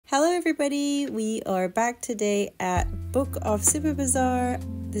Hello everybody, we are back today at BOOKOFF SUPER BAZAAR.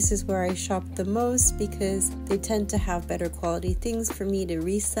 This is where I shop the most because they tend to have better quality things for me to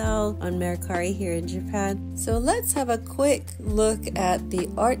resell on Mercari here in Japan. So let's have a quick look at the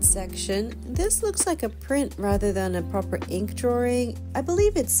art section. This looks like a print rather than a proper ink drawing. I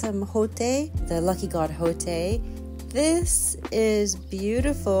believe it's some Hote, the lucky god Hote. This is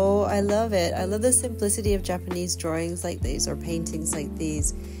beautiful. I love it. I love the simplicity of Japanese drawings like these or paintings like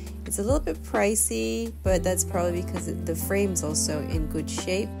these. It's a little bit pricey, but that's probably because the frame's also in good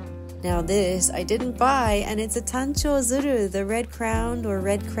shape. Now this I didn't buy, and it's a Tancho Zuru, the red-crowned or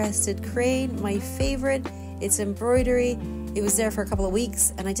red-crested crane, my favorite. It's embroidery. It was there for a couple of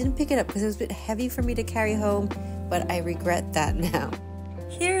weeks, and I didn't pick it up because it was a bit heavy for me to carry home, but I regret that now.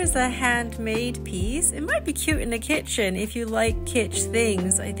 Here's a handmade piece. It might be cute in the kitchen if you like kitsch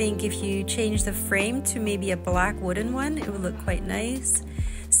things. I think if you change the frame to maybe a black wooden one, it would look quite nice.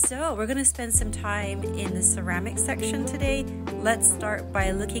 So we're going to spend some time in the ceramic section today. Let's start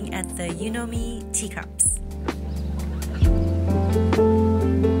by looking at the Yunomi teacups.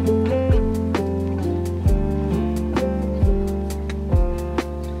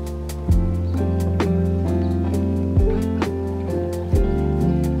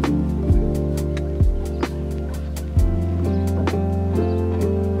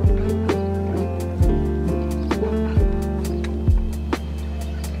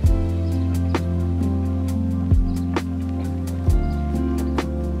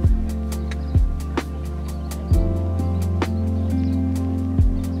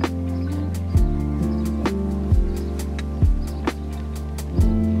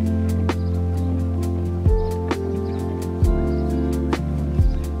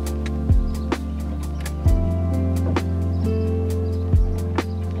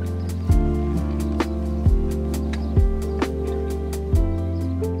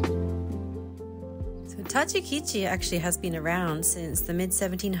 Tachikichi actually has been around since the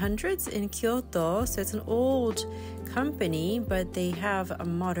mid-1700s in Kyoto, so it's an old company, but they have a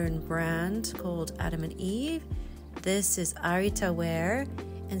modern brand called Adam and Eve. This is Lacquerware,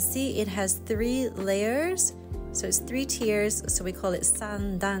 and see, it has 3 layers, so it's 3 tiers, so we call it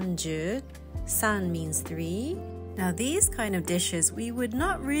Sandanju. San means 3. Now these kind of dishes we would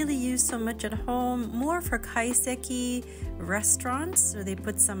not really use so much at home, more for kaiseki restaurants. So they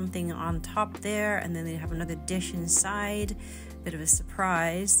put something on top there and then they have another dish inside, bit of a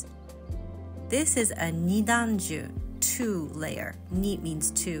surprise. This is a nidanju, 2 layer. Ni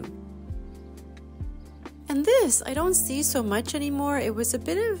means 2. And this I don't see so much anymore. It was a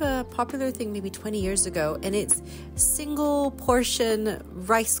bit of a popular thing maybe 20 years ago, and it's single portion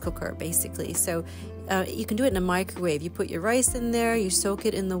rice cooker basically. So you can do it in a microwave. You put your rice in there, you soak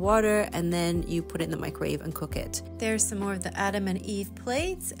it in the water, and then you put it in the microwave and cook it. There's some more of the Adam and Eve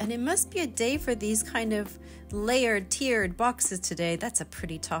plates, and it must be a day for these kind of layered, tiered boxes today. That's a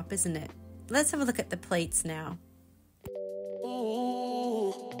pretty top, isn't it? Let's have a look at the plates now.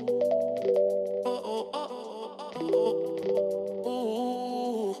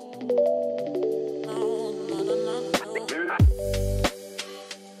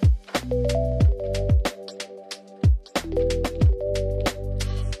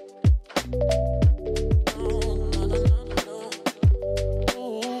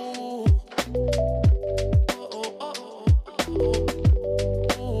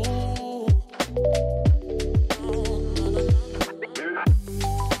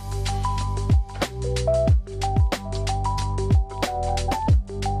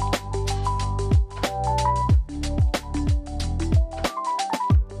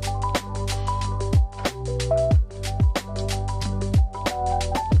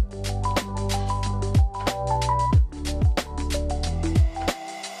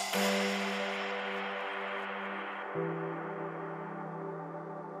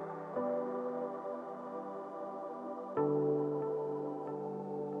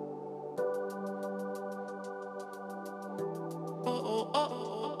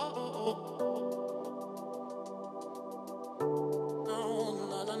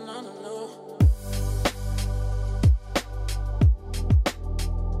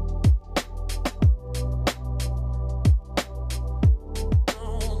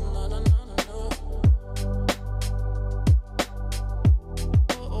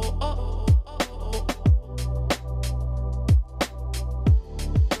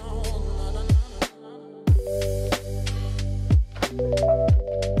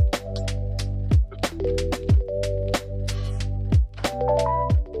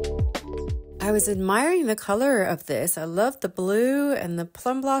 was admiring the color of this. I love the blue and the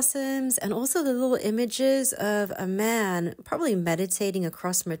plum blossoms and also the little images of a man probably meditating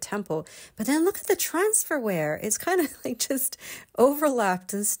across from a temple. But then look at the transfer wear. It's kind of like just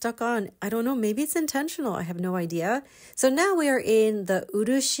overlapped and stuck on. I don't know, maybe it's intentional. I have no idea. So now we are in the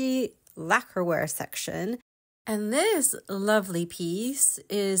urushi lacquerware section. And this lovely piece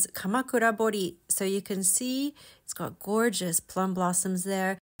is kamakura bori. So you can see it's got gorgeous plum blossoms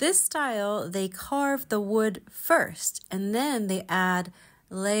there. This style, they carve the wood first, and then they add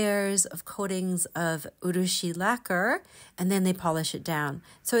layers of coatings of urushi lacquer, and then they polish it down.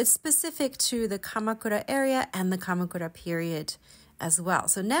 So it's specific to the Kamakura area and the Kamakura period as well.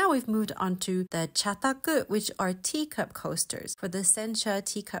 So now we've moved on to the chataku, which are teacup coasters for the sencha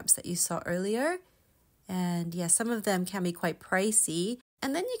teacups that you saw earlier. And yeah, some of them can be quite pricey.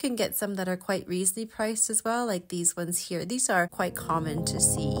 And then you can get some that are quite reasonably priced as well, like these ones here. These are quite common to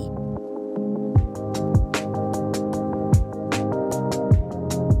see.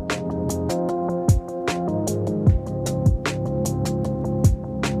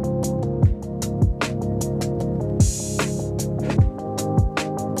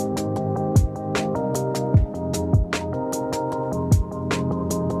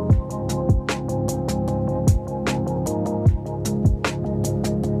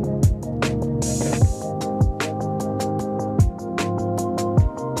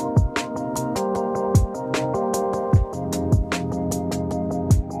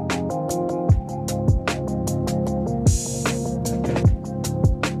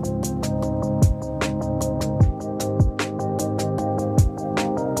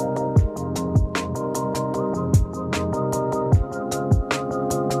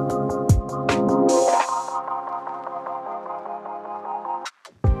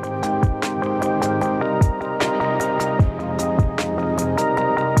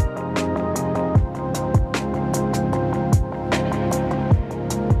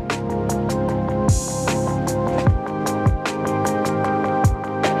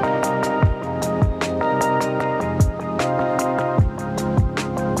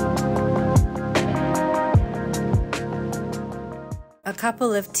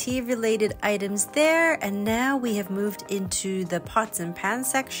 Couple of tea-related items there, and now we have moved into the pots and pans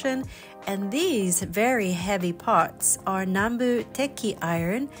section, and these very heavy pots are Nambu Teki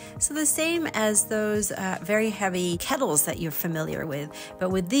iron, so the same as those very heavy kettles that you're familiar with, but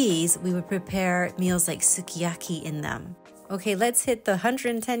with these we would prepare meals like sukiyaki in them. Okay, let's hit the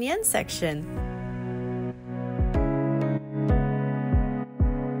 110 yen section.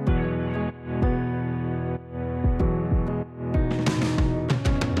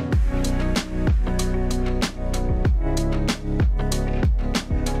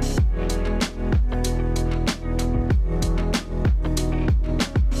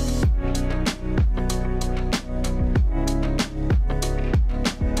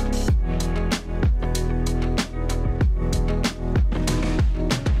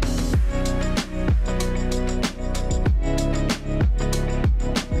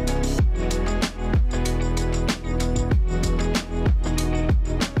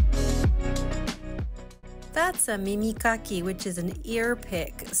 That's a mimikaki, which is an ear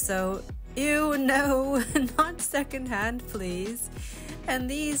pick. So, ew, no, not secondhand, please. And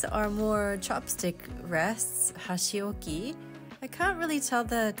these are more chopstick rests, hashioki. I can't really tell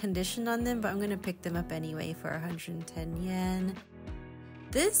the condition on them, but I'm going to pick them up anyway for 110 yen.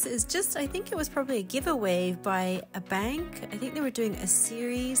 This is just, I think it was probably a giveaway by a bank. I think they were doing a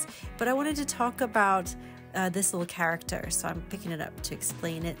series, but I wanted to talk about this little character, so I'm picking it up to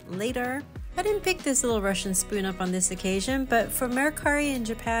explain it later. I didn't pick this little Russian spoon up on this occasion, but for Mercari in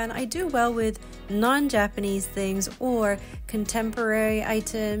Japan, I do well with non-Japanese things or contemporary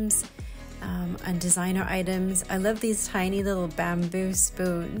items and designer items. I love these tiny little bamboo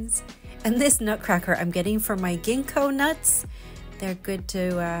spoons. And this nutcracker I'm getting for my ginkgo nuts. They're good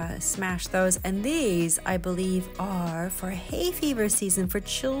to smash those. And these, I believe, are for hay fever season for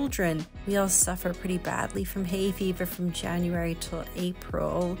children. We all suffer pretty badly from hay fever from January till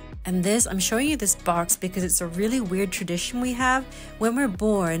April. And this, I'm showing you this box because it's a really weird tradition we have. When we're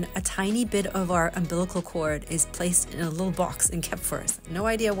born, a tiny bit of our umbilical cord is placed in a little box and kept for us. No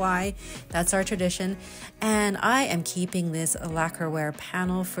idea why. That's our tradition. And I am keeping this lacquerware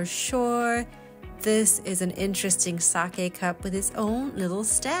panel for sure. This is an interesting sake cup with its own little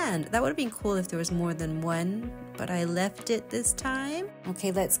stand. That would have been cool if there was more than one, but I left it this time.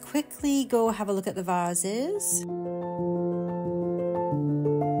 Okay, let's quickly go have a look at the vases.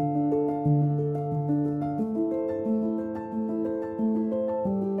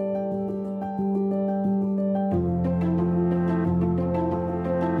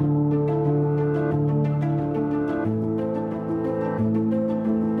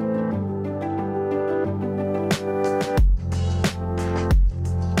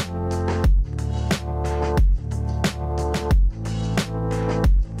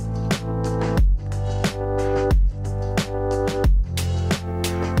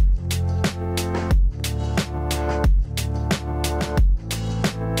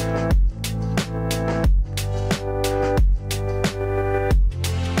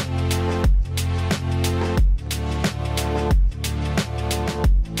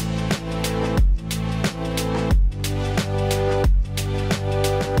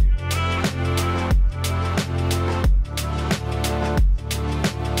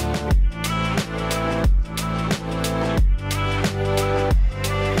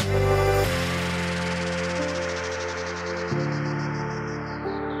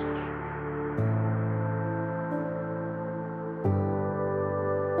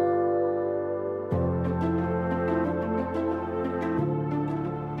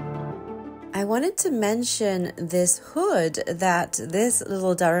 I wanted to mention this hood that this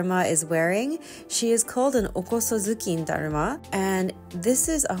little Daruma is wearing. She is called an okosozukin Daruma, and this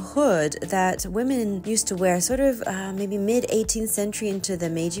is a hood that women used to wear sort of maybe mid 18th century into the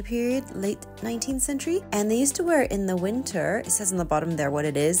Meiji period, late 19th century, and they used to wear it in the winter. It says on the bottom there what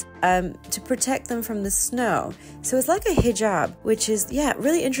it is, to protect them from the snow. So it's like a hijab, which is, yeah,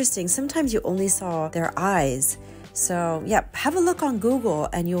 really interesting. Sometimes you only saw their eyes. So yeah, have a look on Google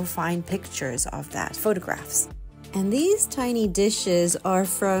and you'll find pictures of that, photographs. And these tiny dishes are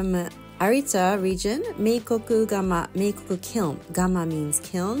from Arita region, Meikoku Gama, Meikoku kiln. Gama means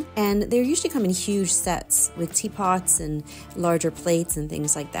kiln. And they usually come in huge sets with teapots and larger plates and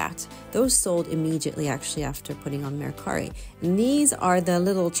things like that. Those sold immediately actually after putting on Mercari. And these are the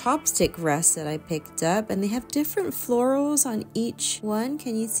little chopstick rests that I picked up, and they have different florals on each one.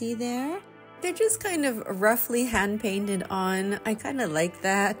 Can you see there? They're just kind of roughly hand painted on. I kind of like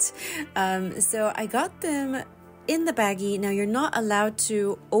that. So I got them in the baggie. Now you're not allowed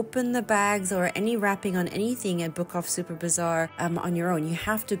to open the bags or any wrapping on anything at BOOKOFF SUPER BAZAAR on your own. You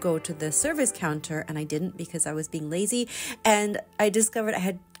have to go to the service counter, and I didn't because I was being lazy. And I discovered I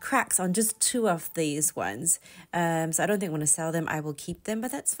had cracks on just 2 of these ones. So I don't think I want to sell them. I will keep them,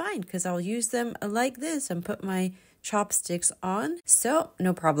 but that's fine because I'll use them like this and put my chopsticks on. So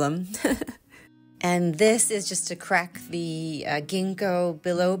no problem. And this is just to crack the ginkgo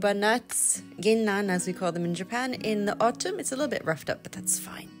biloba nuts, ginnan as we call them in Japan, in the autumn. It's a little bit roughed up, but that's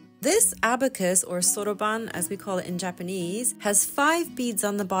fine. This abacus, or soroban as we call it in Japanese, has 5 beads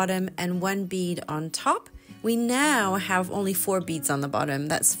on the bottom and 1 bead on top. We now have only 4 beads on the bottom.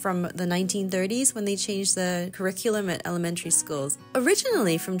 That's from the 1930s when they changed the curriculum at elementary schools.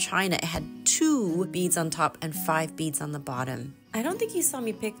 Originally from China, it had 2 beads on top and 5 beads on the bottom. I don't think you saw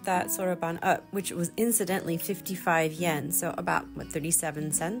me pick that soroban up, which was incidentally 55 yen, so about,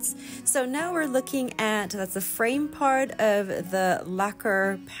 37 cents. So now we're looking at, that's the frame part of the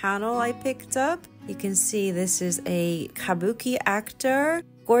lacquer panel I picked up. You can see this is a kabuki actor.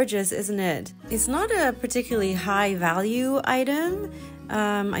 Gorgeous, isn't it? It's not a particularly high value item.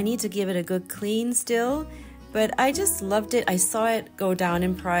 I need to give it a good clean still. But I just loved it. I saw it go down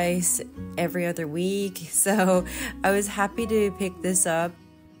in price every other week, so I was happy to pick this up.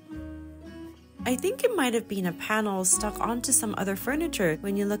 I think it might have been a panel stuck onto some other furniture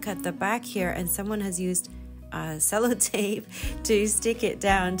when you look at the back here, and someone has used sellotape to stick it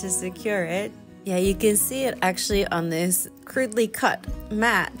down to secure it. Yeah, you can see it actually on this crudely cut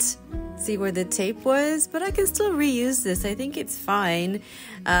mat. See where the tape was, but I can still reuse this. I think it's fine.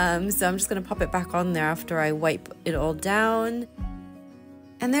 So I'm just going to pop it back on there after I wipe it all down.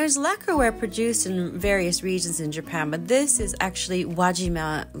 And there's lacquerware produced in various regions in Japan, but this is actually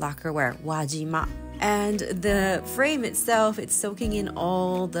Wajima lacquerware, Wajima. And the frame itself, it's soaking in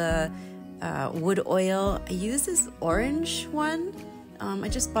all the wood oil. I use this orange one. I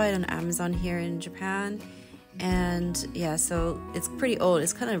just bought it on Amazon here in Japan. And yeah, so it's pretty old.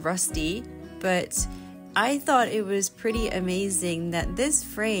 It's kind of rusty, but I thought it was pretty amazing that this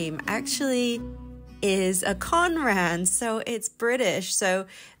frame actually is a Conran, so it's British. So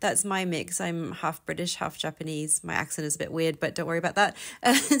that's my mix. I'm half British, half Japanese. My accent is a bit weird, but don't worry about that.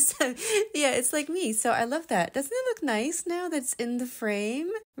 So yeah, it's like me. So I love that. Doesn't it look nice now that's in the frame?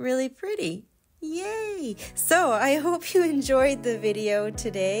 Really pretty. Yay! So I hope you enjoyed the video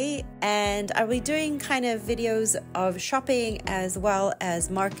today, and I'll be doing kind of videos of shopping as well as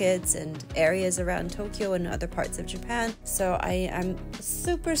markets and areas around Tokyo and other parts of Japan. So I am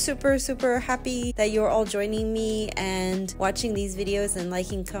super happy that you're all joining me and watching these videos and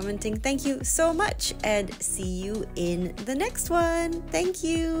liking, commenting. Thank you so much, and see you in the next one. Thank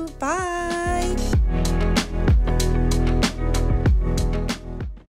you. Bye!